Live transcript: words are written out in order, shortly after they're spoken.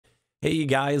Hey you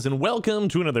guys, and welcome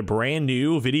to another brand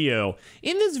new video.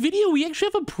 In this video, we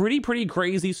actually have a pretty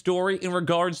crazy story in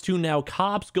regards to now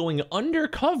cops going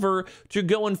undercover to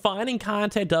go and find and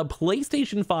contact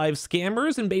PlayStation 5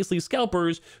 scammers and basically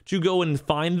scalpers to go and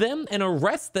find them and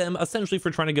arrest them essentially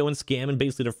for trying to go and scam and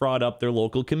basically defraud up their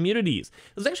local communities.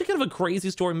 It's actually kind of a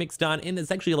crazy story mixed on, and it's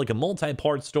actually like a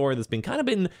multi-part story that's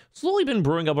been slowly been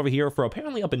brewing up over here for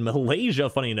apparently up in Malaysia,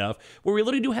 funny enough, where we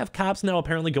literally do have cops now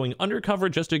apparently going undercover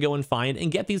just to go and find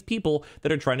and get these people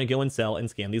that are trying to go and sell and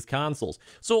scam these consoles.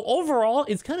 So overall,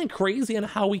 it's kind of crazy on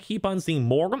how we keep on seeing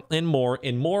more and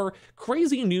more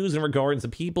crazy news in regards to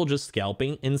people just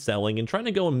scalping and selling and trying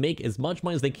to go and make as much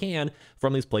money as they can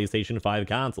from these PlayStation 5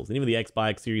 consoles and even the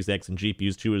Xbox Series X and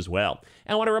GPUs too as well.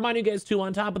 And I want to remind you guys too,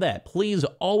 on top of that, please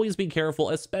always be careful,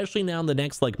 especially now in the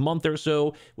next month or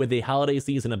so with the holiday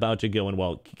season about to go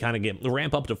and kind of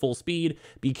ramp up to full speed.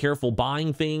 Be careful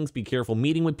buying things, be careful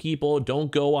meeting with people.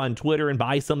 Don't go on Twitter and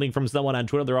buy something from someone on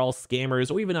Twitter. They're all scammers,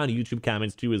 or even on YouTube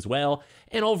comments too as well.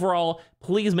 And overall,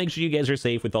 please make sure you guys are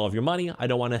safe with all of your money. I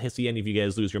don't want to see any of you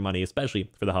guys lose your money,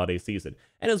 especially for the holiday season.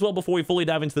 And as well, before we fully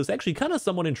dive into this actually kind of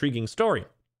somewhat intriguing story,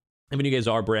 and when you guys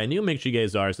are brand new, make sure you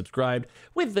guys are subscribed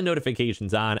with the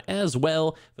notifications on as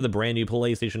well for the brand new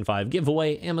PlayStation 5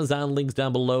 giveaway. Amazon links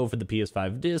down below for the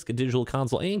PS5 disc, digital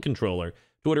console, and controller.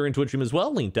 Twitter and Twitch stream as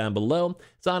well, link down below.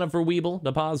 Sign up for Weeble,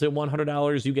 deposit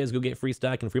 $100. You guys go get free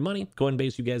stock and free money.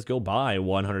 Coinbase, you guys go buy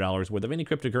 $100 worth of any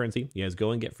cryptocurrency. You guys go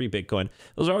and get free Bitcoin.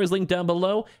 Those are always linked down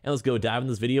below. And let's go dive in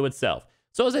this video itself.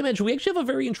 So as I mentioned, we actually have a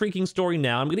very intriguing story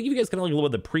now. I'm going to give you guys kind of like a little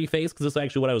bit of the preface because this is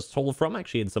actually what I was told from. I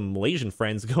actually had some Malaysian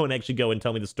friends go and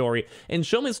tell me the story and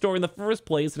show me the story in the first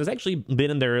place. It has actually been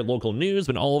in their local news,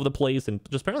 been all over the place, and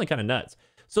just apparently kind of nuts.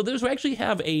 So we actually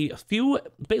have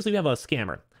basically we have a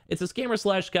scammer. It's a scammer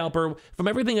slash scalper. From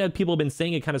everything that people have been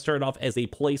saying, it kind of started off as a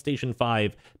PlayStation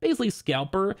 5, basically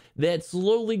scalper that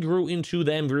slowly grew into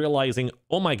them realizing,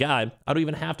 oh my God, I don't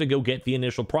even have to go get the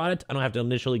initial product. I don't have to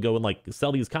initially go and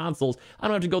sell these consoles. I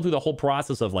don't have to go through the whole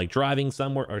process of driving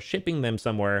somewhere or shipping them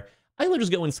somewhere. I will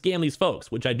just go and scam these folks,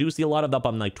 which I do see a lot of up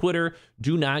on Twitter.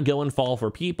 Do not go and fall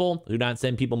for people. Do not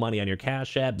send people money on your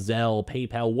Cash App, Zelle,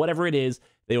 PayPal, whatever it is.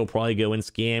 They will probably go and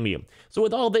scam you. So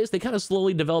with all this, they kind of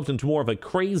slowly developed into more of a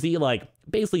crazy,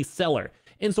 basically seller.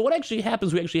 And so what actually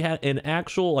happens, we actually had an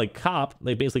actual cop,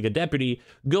 basically a deputy,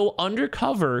 go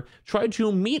undercover, try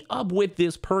to meet up with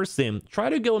this person,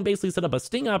 try to go and basically set up a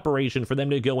sting operation for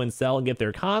them to go and sell and get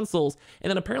their consoles.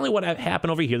 And then apparently what happened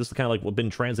over here, this is kind of what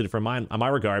been translated from on my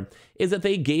regard, is that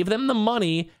they gave them the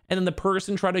money and then the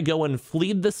person tried to go and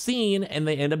flee the scene and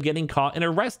they end up getting caught and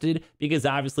arrested because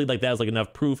obviously that was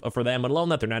enough proof for them alone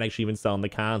that they're not actually even selling the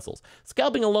consoles.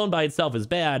 Scalping alone by itself is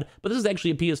bad, but this is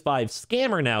actually a PS5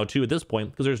 scammer now too at this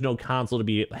point, because there's no console to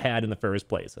be had in the first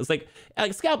place. It's like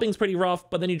scalping's pretty rough,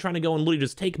 but then you're trying to go and literally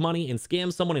just take money and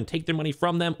scam someone and take their money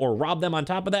from them or rob them on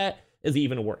top of that is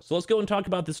even worse. So let's go and talk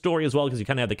about this story as well, because you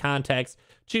kind of have the context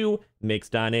to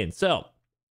mixed on in. So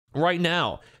right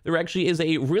now, there actually is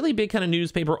a really big kind of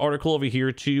newspaper article over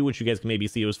here too, which you guys can maybe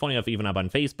see. It was funny enough even up on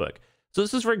Facebook. So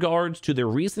this is regards to the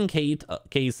recent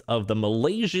case of the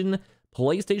Malaysian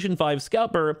PlayStation 5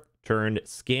 scalper turned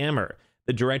scammer.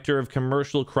 The director of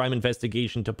Commercial Crime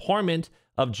Investigation Department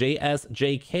of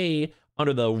JSJK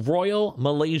under the Royal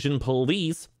Malaysian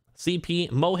Police,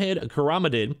 CP Mohid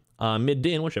Karamadin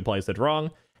Midin, which I probably said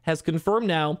wrong, has confirmed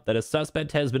now that a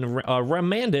suspect has been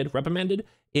reprimanded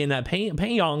in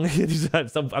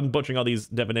Payong. I'm butchering all these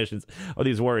definitions or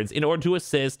these words in order to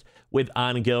assist with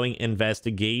ongoing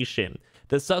investigation.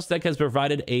 The suspect has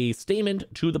provided a statement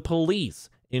to the police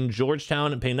in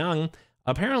Georgetown, Penang.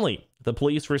 Apparently, the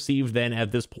police received then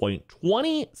at this point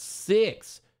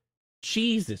 26.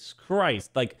 Jesus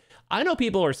Christ. I know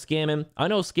people are scamming. I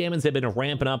know scammings have been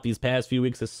ramping up these past few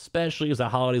weeks, especially as the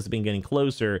holidays have been getting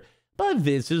closer. But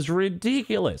this is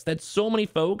ridiculous. That's so many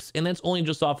folks, and that's only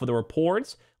just off of the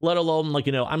reports, let alone,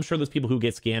 I'm sure there's people who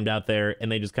get scammed out there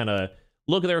and they just kind of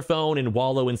look at their phone and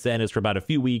wallow in sadness for about a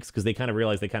few weeks because they kind of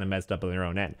realize they kind of messed up on their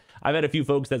own end. I've had a few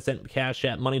folks that sent Cash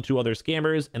App money to other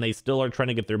scammers and they still are trying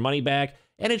to get their money back.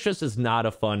 And it just is not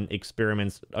a fun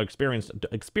experience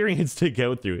to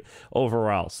go through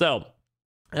overall. So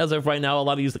as of right now, a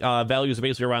lot of these values are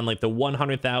basically around the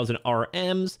 100,000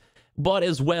 RMs. But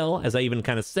as well, as I even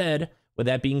kind of said, with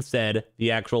that being said,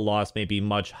 the actual loss may be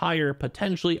much higher,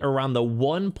 potentially around the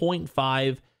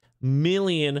 1.5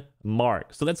 million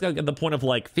mark. So that's got the point of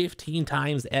 15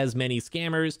 times as many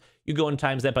scammers. You go and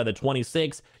times that by the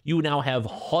 26, you now have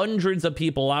hundreds of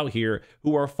people out here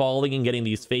who are falling and getting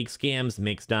these fake scams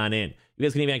mixed on in. You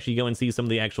guys can even actually go and see some of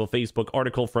the actual Facebook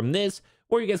article from this,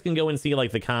 or you guys can go and see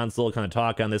like the console kind of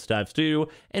talk on this stuff too,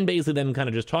 and basically them kind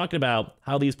of just talking about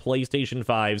how these PlayStation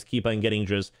 5s keep on getting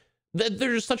just, they're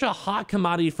just such a hot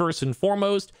commodity first and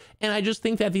foremost, and I just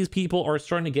think that these people are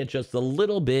starting to get just a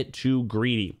little bit too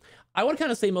greedy. I would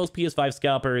kind of say most PS5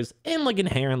 scalpers, and like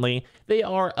inherently, they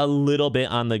are a little bit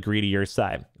on the greedier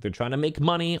side. They're trying to make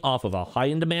money off of a high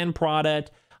in demand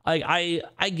product. I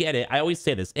get it. I always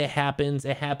say this. It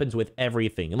happens with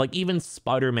everything. Like even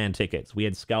Spider-Man tickets, we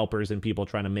had scalpers and people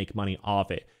trying to make money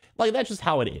off it. Like that's just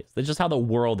how it is. That's just how the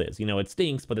world is. You know, it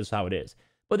stinks, but that's how it is.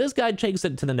 But this guy takes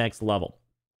it to the next level.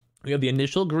 We have the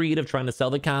initial greed of trying to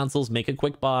sell the consoles, make a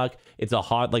quick buck. It's a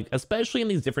hot, like, especially in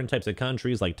these different types of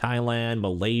countries like Thailand,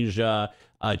 Malaysia,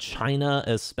 China,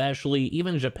 especially.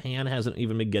 Even Japan hasn't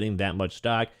even been getting that much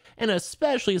stock. And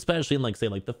especially in like, say,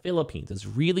 like the Philippines, it's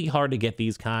really hard to get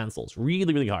these consoles.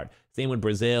 Really, really hard. Same with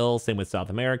Brazil, same with South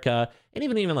America, and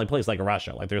even like places like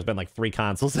Russia. Like there's been like 3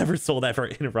 consoles ever sold ever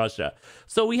in Russia.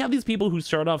 So we have these people who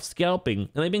start off scalping,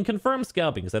 and they've been confirmed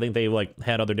scalping because I think they like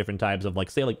had other different types of like,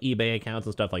 say, like eBay accounts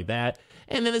and stuff like that.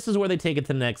 And then this is where they take it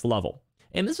to the next level.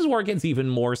 And this is where it gets even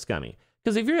more scummy.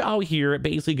 Because if you're out here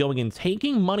basically going and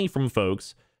taking money from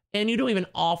folks and you don't even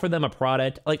offer them a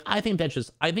product, like I think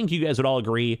you guys would all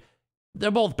agree they're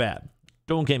both bad.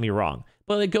 Don't get me wrong.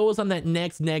 But it goes on that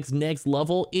next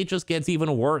level, it just gets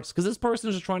even worse because this person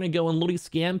is just trying to go and literally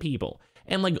scam people.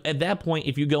 And like at that point,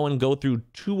 if you go through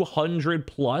 200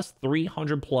 plus,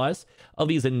 300 plus of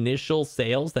these initial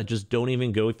sales that just don't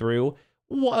even go through,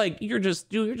 like you're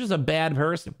just a bad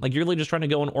person. Like you're really just trying to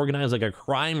go and organize like a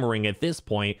crime ring at this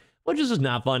point, which is just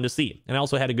not fun to see. And I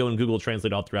also had to go and Google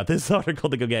Translate all throughout this article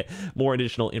to go get more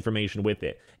additional information with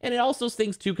it. And it also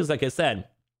stinks too because like I said,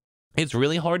 it's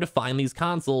really hard to find these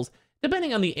consoles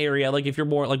depending on the area. Like if you're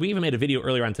more like, we even made a video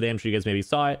earlier on today, I'm sure you guys maybe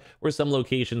saw it, where some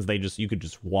locations you could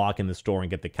just walk in the store and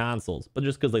get the consoles, but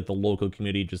just because like the local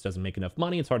community just doesn't make enough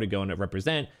money, it's hard to go and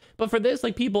represent. But for this,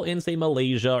 like people in say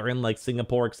Malaysia or in like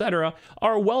Singapore, etc.,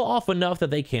 are well off enough that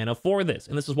they can't afford this.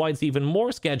 And this is why it's even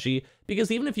more sketchy,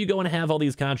 because even if you go and have all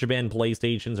these contraband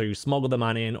PlayStations, or you smuggle them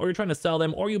on in, or you're trying to sell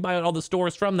them, or you buy all the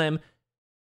stores from them,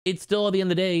 it's still at the end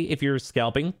of the day, if you're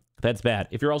scalping, that's bad.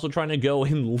 If you're also trying to go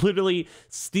and literally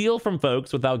steal from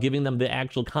folks without giving them the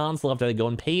actual console after they go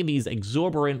and pay these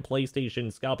exorbitant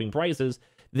PlayStation scalping prices,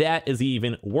 that is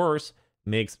even worse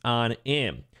mixed on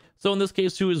in. So in this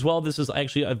case too as well, this is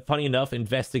actually funny enough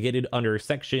investigated under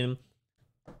section,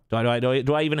 do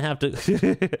I even have to,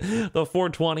 the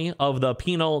 420 of the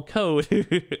penal code.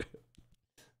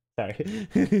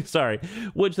 Sorry,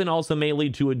 which then also may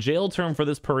lead to a jail term for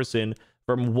this person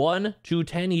from 1 to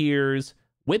 10 years,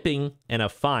 whipping, and a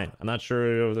fine. I'm not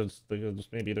sure,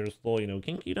 maybe there's a little,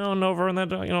 kinky down over in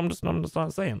that, I'm just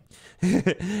not saying.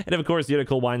 And of course, the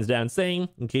article winds down saying,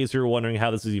 in case you're wondering how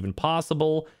this is even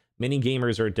possible, many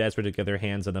gamers are desperate to get their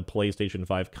hands on the PlayStation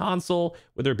 5 console,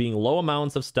 with there being low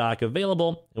amounts of stock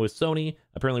available, and with Sony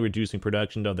apparently reducing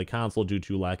production of the console due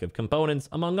to lack of components,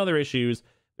 among other issues,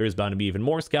 there's bound to be even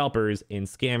more scalpers and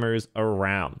scammers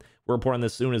around. We'll report on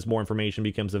this soon as more information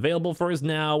becomes available. For us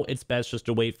now, it's best just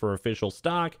to wait for official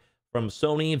stock from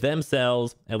Sony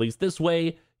themselves. At least this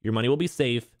way, your money will be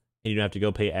safe and you don't have to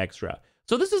go pay extra.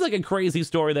 So this is like a crazy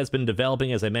story that's been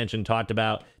developing, as I mentioned, talked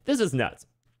about. This is nuts.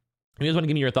 You guys want to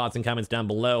give me your thoughts and comments down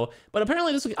below. But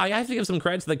apparently I have to give some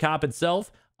credit to the cop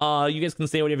itself. You guys can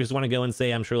say whatever you just want to go and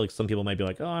say. I'm sure like some people might be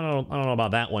like, oh, I don't know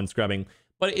about that one, scrubbing.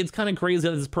 But it's kind of crazy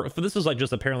that this is like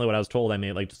just apparently what I was told. I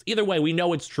mean, like, just either way, we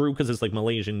know it's true because it's like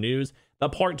Malaysian news. The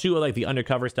part 2 of like the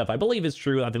undercover stuff, I believe is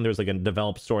true. I think there's like a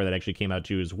developed story that actually came out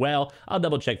too as well. I'll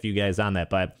double check for you guys on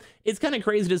that. But it's kind of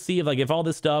crazy to see if all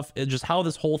this stuff, just how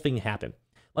this whole thing happened.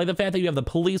 Like the fact that you have the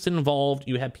police involved,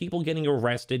 you have people getting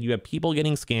arrested, you have people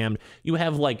getting scammed, you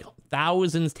have like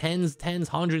thousands, tens,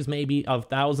 hundreds maybe of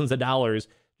thousands of dollars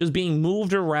just being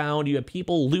moved around. You have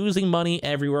people losing money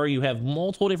everywhere. You have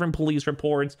multiple different police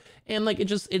reports. And like,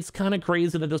 it's kind of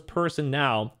crazy that this person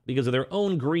now, because of their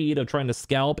own greed of trying to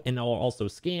scalp and also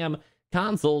scam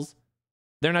consoles,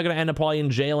 they're not going to end up probably in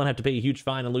jail and have to pay a huge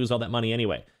fine and lose all that money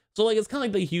anyway. So like, it's kind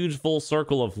of like the huge full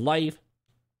circle of life.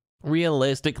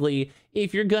 Realistically,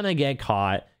 if you're going to get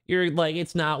caught, you're like,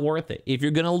 it's not worth it. If you're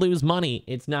going to lose money,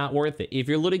 it's not worth it. If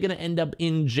you're literally going to end up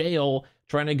in jail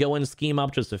trying to go and scheme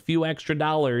up just a few extra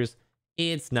dollars,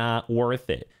 it's not worth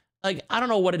it. Like, I don't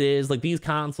know what it is. Like, these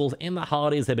consoles and the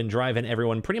holidays have been driving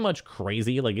everyone pretty much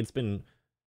crazy. Like, it's been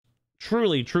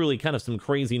truly kind of some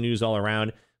crazy news all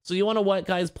around. So you want to what,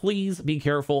 guys? Please be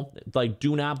careful. Like,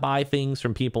 do not buy things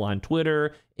from people on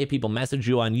Twitter. If people message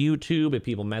you on YouTube, if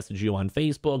people message you on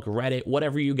Facebook, Reddit,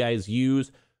 whatever you guys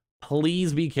use,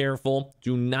 please be careful.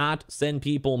 Do not send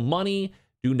people money.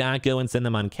 Do not go and send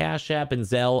them on Cash App and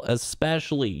Zelle,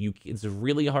 especially. It's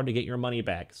really hard to get your money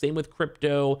back. Same with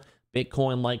crypto,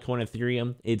 Bitcoin, Litecoin,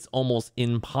 Ethereum. It's almost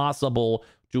impossible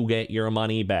to get your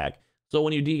money back. So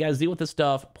when you guys deal with this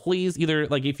stuff, please either,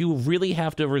 like, if you really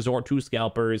have to resort to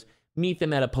scalpers, meet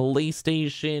them at a police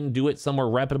station, do it somewhere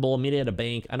reputable, meet it at a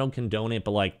bank. I don't condone it,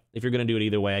 but like, if you're going to do it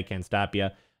either way, I can't stop you.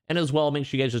 And as well, make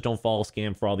sure you guys just don't fall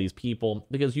scam for all these people,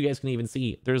 because you guys can even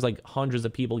see there's like hundreds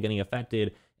of people getting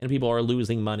affected and people are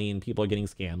losing money and people are getting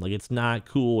scammed. Like, it's not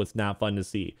cool. It's not fun to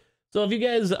see. So if you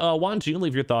guys want to,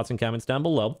 leave your thoughts and comments down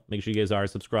below. Make sure you guys are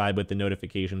subscribed with the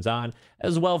notifications on,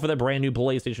 as well for the brand new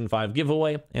PlayStation 5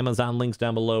 giveaway. Amazon links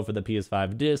down below for the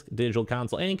PS5 disc, digital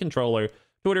console, and controller.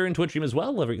 Twitter and Twitch stream as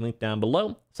well. Every link down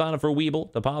below. Sign up for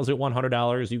Weeble. Deposit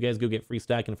 $100. You guys go get free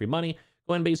stack and free money.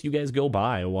 Coinbase, you guys go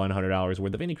buy $100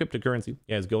 worth of any cryptocurrency. You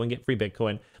guys go and get free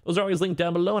Bitcoin. Those are always linked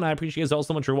down below, and I appreciate you guys all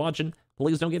so much for watching.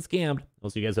 Please don't get scammed. I'll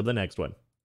see you guys up the next one.